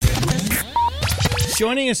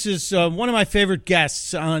Joining us is one of my favorite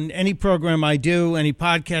guests on any program I do, any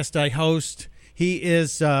podcast I host. He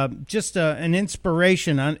is just an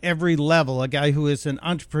inspiration on every level, a guy who is an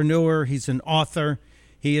entrepreneur. He's an author.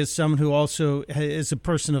 He is someone who also is a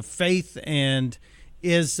person of faith and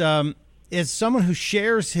is someone who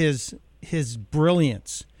shares his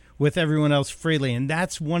brilliance with everyone else freely. And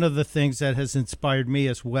that's one of the things that has inspired me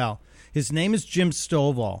as well. His name is Jim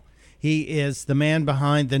Stovall. He is the man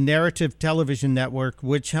behind the Narrative Television Network,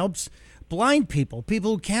 which helps blind people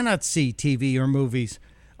who cannot see TV or movies,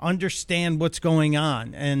 understand what's going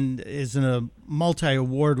on, and is a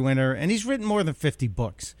multi-award winner. And he's written more than 50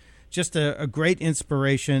 books. Just a great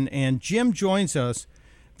inspiration. And Jim joins us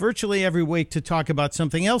virtually every week to talk about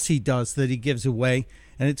something else he does that he gives away,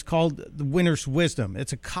 and it's called The Winner's Wisdom.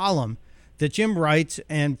 It's a column that Jim writes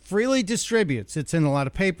and freely distributes. It's in a lot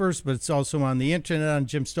of papers, but it's also on the internet on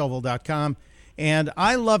jimstovall.com. And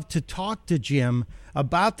I love to talk to Jim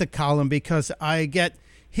about the column because I get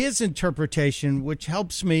his interpretation, which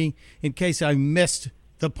helps me in case I missed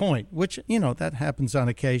the point, which, that happens on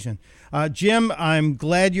occasion. Jim, I'm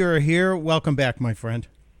glad you're here. Welcome back, my friend.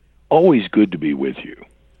 Always good to be with you.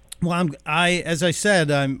 Well, as I said,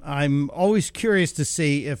 I'm always curious to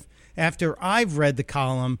see if after I've read the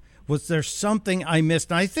column, was there something I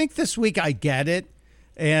missed? And I think this week I get it,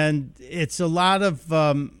 and it's a lot of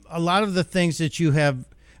the things that you have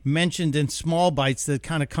mentioned in small bites that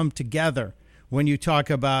kind of come together when you talk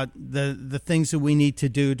about the things that we need to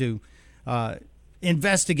do to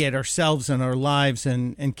investigate ourselves and our lives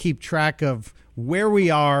and keep track of where we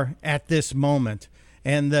are at this moment.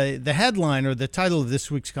 And the headline or the title of this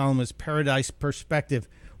week's column is Paradise Perspective.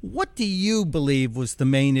 What do you believe was the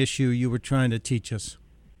main issue you were trying to teach us?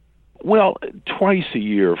 Well, twice a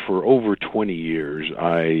year for over 20 years,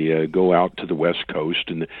 I go out to the West Coast,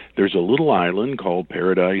 and there's a little island called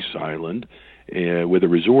Paradise Island with a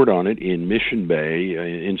resort on it in Mission Bay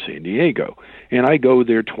in San Diego. And I go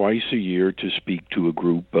there twice a year to speak to a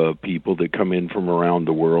group of people that come in from around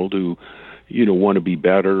the world who, want to be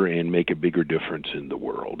better and make a bigger difference in the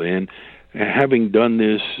world. And having done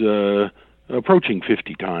this approaching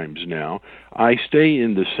 50 times now, I stay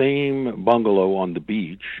in the same bungalow on the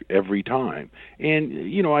beach every time.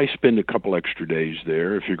 And, I spend a couple extra days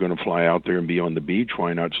there. If you're going to fly out there and be on the beach,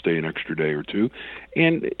 why not stay an extra day or two?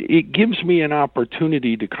 And it gives me an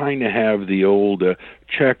opportunity to kind of have the old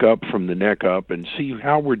check up from the neck up and see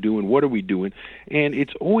how we're doing, what are we doing. And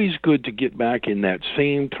it's always good to get back in that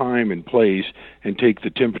same time and place and take the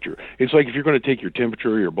temperature. It's like if you're going to take your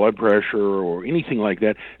temperature, your blood pressure, or anything like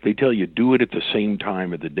that, they tell you do it at the same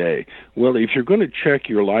time of the day. Well, if you're going to check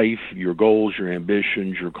your life, your goals, your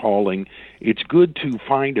ambitions, your calling, it's good to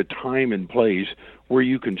find a time and place where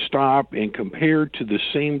you can stop and compare to the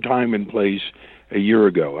same time and place a year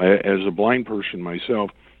ago. As a blind person myself,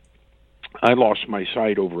 I lost my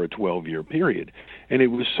sight over a 12-year period, and it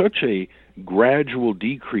was such a gradual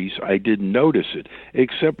decrease I didn't notice it,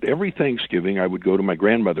 except every Thanksgiving I would go to my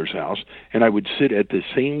grandmother's house and I would sit at the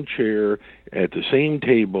same chair at the same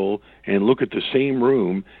table and look at the same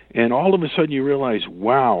room, and all of a sudden you realize,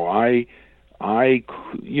 wow, I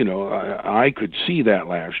could see that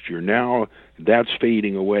last year. Now that's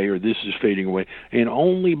fading away, or this is fading away, and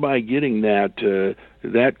only by getting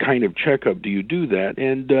that kind of checkup do you do that.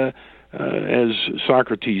 And as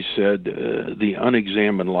Socrates said, the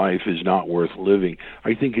unexamined life is not worth living.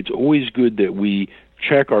 I think it's always good that we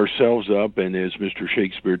check ourselves up, and as Mr.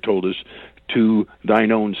 Shakespeare told us, to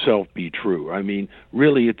thine own self be true. I mean,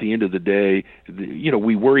 really, at the end of the day,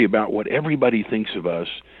 we worry about what everybody thinks of us,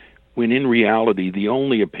 when in reality, the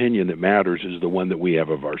only opinion that matters is the one that we have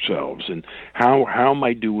of ourselves. And how am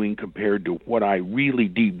I doing compared to what I really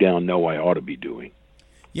deep down know I ought to be doing?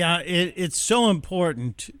 Yeah, it's so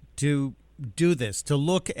important to do this, to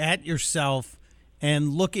look at yourself and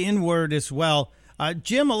look inward as well.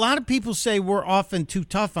 Jim, a lot of people say we're often too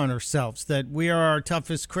tough on ourselves, that we are our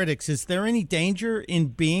toughest critics. Is there any danger in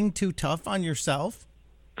being too tough on yourself?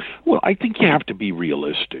 Well, I think you have to be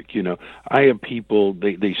realistic. I have people,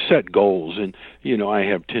 they set goals, and, I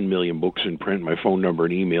have 10 million books in print, my phone number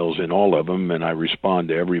and emails in all of them, and I respond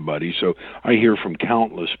to everybody. So I hear from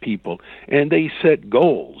countless people, and they set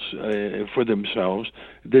goals for themselves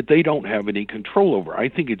that they don't have any control over. I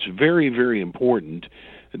think it's very, very important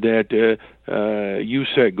that you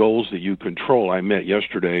set goals that you control. I met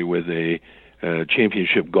yesterday with a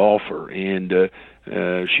championship golfer, and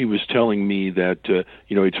she was telling me that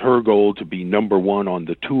it's her goal to be number one on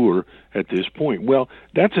the tour at this point. Well,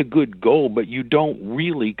 that's a good goal, but you don't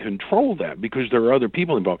really control that because there are other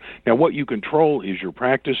people involved. Now, what you control is your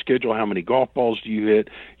practice schedule. How many golf balls do you hit?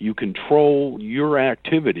 You control your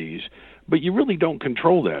activities, but you really don't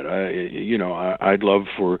control that. I'd love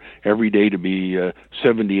for every day to be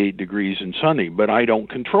 78 degrees and sunny, but I don't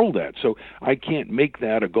control that. So I can't make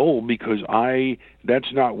that a goal because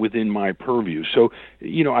that's not within my purview. So,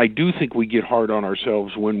 I do think we get hard on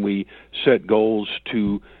ourselves when we set goals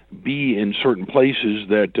to be in certain places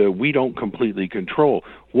that we don't completely control.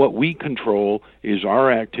 What we control is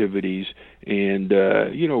our activities, and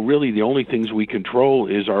really the only things we control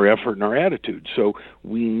is our effort and our attitude. So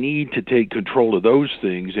we need to take control of those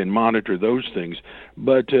things and monitor those things.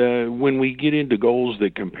 But when we get into goals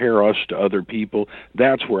that compare us to other people,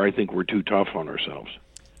 that's where I think we're too tough on ourselves.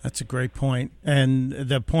 That's a great point. And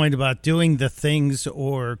the point about doing the things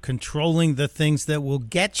or controlling the things that will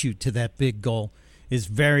get you to that big goal is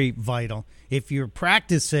very vital. If you're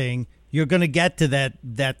practicing, you're going to get to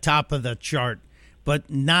that top of the chart, but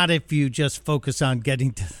not if you just focus on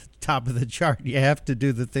getting to the top of the chart. You have to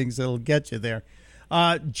do the things that will get you there.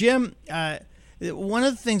 Jim, one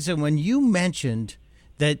of the things that when you mentioned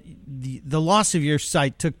that the loss of your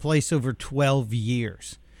sight took place over 12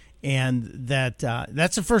 years, and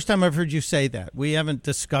that's the first time I've heard you say that. We haven't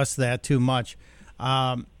discussed that too much.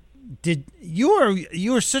 You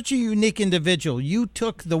are such a unique individual. You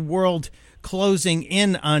took the world closing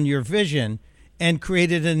in on your vision and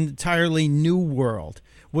created an entirely new world.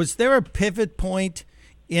 Was there a pivot point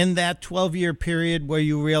in that 12-year period where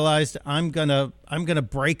you realized I'm gonna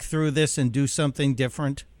break through this and do something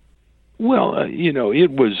different? Well,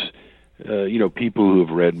 it was. People who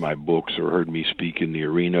have read my books or heard me speak in the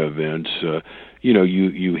arena events,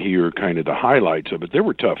 you hear kind of the highlights of it. There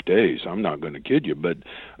were tough days. I'm not going to kid you, but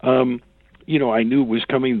I knew it was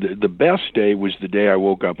coming. The best day was the day I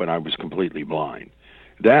woke up and I was completely blind.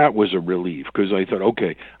 That was a relief because I thought,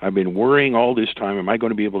 okay, I've been worrying all this time. Am I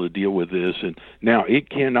going to be able to deal with this? And now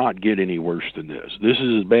it cannot get any worse than this. This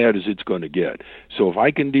is as bad as it's going to get. So if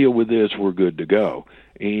I can deal with this, we're good to go.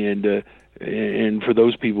 And for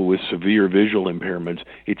those people with severe visual impairments,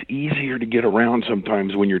 it's easier to get around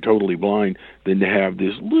sometimes when you're totally blind than to have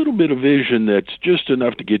this little bit of vision that's just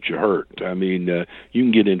enough to get you hurt. I mean, you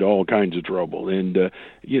can get into all kinds of trouble. And,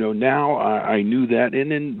 now I knew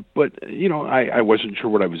that. But I wasn't sure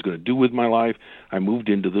what I was going to do with my life. I moved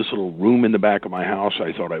into this little room in the back of my house.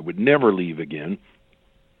 I thought I would never leave again.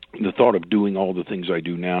 The thought of doing all the things I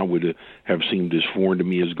do now would have seemed as foreign to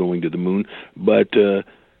me as going to the moon. But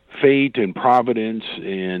fate and providence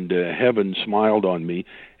and heaven smiled on me,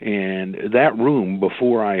 and that room,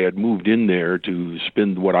 before I had moved in there to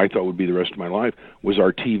spend what I thought would be the rest of my life, was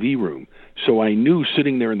our TV room. So I knew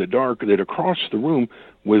sitting there in the dark that across the room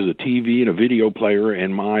was a TV and a video player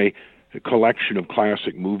and my collection of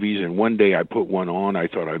classic movies. And one day I put one on. I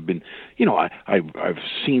thought I've been, I've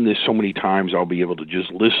seen this so many times, I'll be able to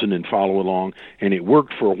just listen and follow along. And it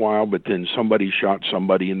worked for a while, but then somebody shot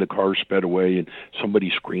somebody and the car sped away and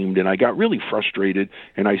somebody screamed. And I got really frustrated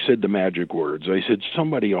and I said the magic words. I said,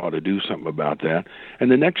 somebody ought to do something about that.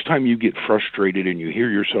 And the next time you get frustrated and you hear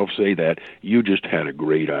yourself say that, you just had a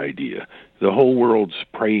great idea. The whole world's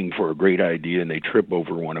praying for a great idea and they trip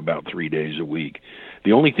over one about 3 days a week.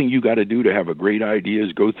 The only thing you got to do to have a great idea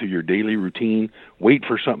is go through your daily routine, wait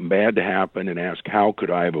for something bad to happen, and ask, how could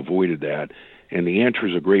I have avoided that? And the answer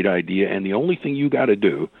is a great idea. And the only thing you got to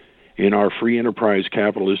do in our free enterprise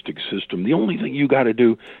capitalistic system, the only thing you got to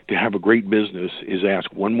do to have a great business is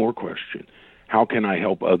ask one more question. How can I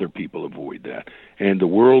help other people avoid that? And the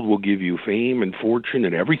world will give you fame and fortune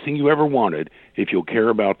and everything you ever wanted if you'll care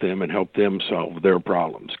about them and help them solve their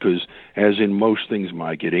problems. Because as in most things,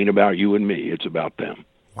 Mike, it ain't about you and me. It's about them.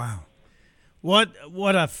 Wow. What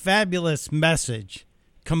a fabulous message,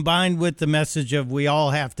 combined with the message of we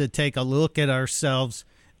all have to take a look at ourselves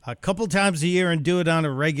a couple times a year and do it on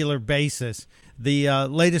a regular basis. The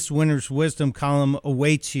latest Winner's Wisdom column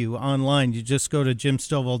awaits you online. You just go to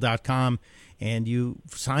jimstovall.com and you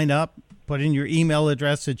sign up, put in your email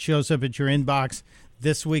address. It shows up at your inbox.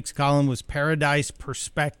 This week's column was Paradise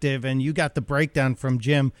Perspective, and you got the breakdown from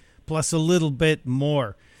Jim, plus a little bit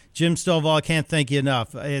more. Jim Stovall, I can't thank you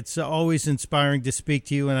enough. It's always inspiring to speak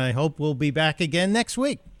to you, and I hope we'll be back again next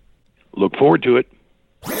week. Look forward to it.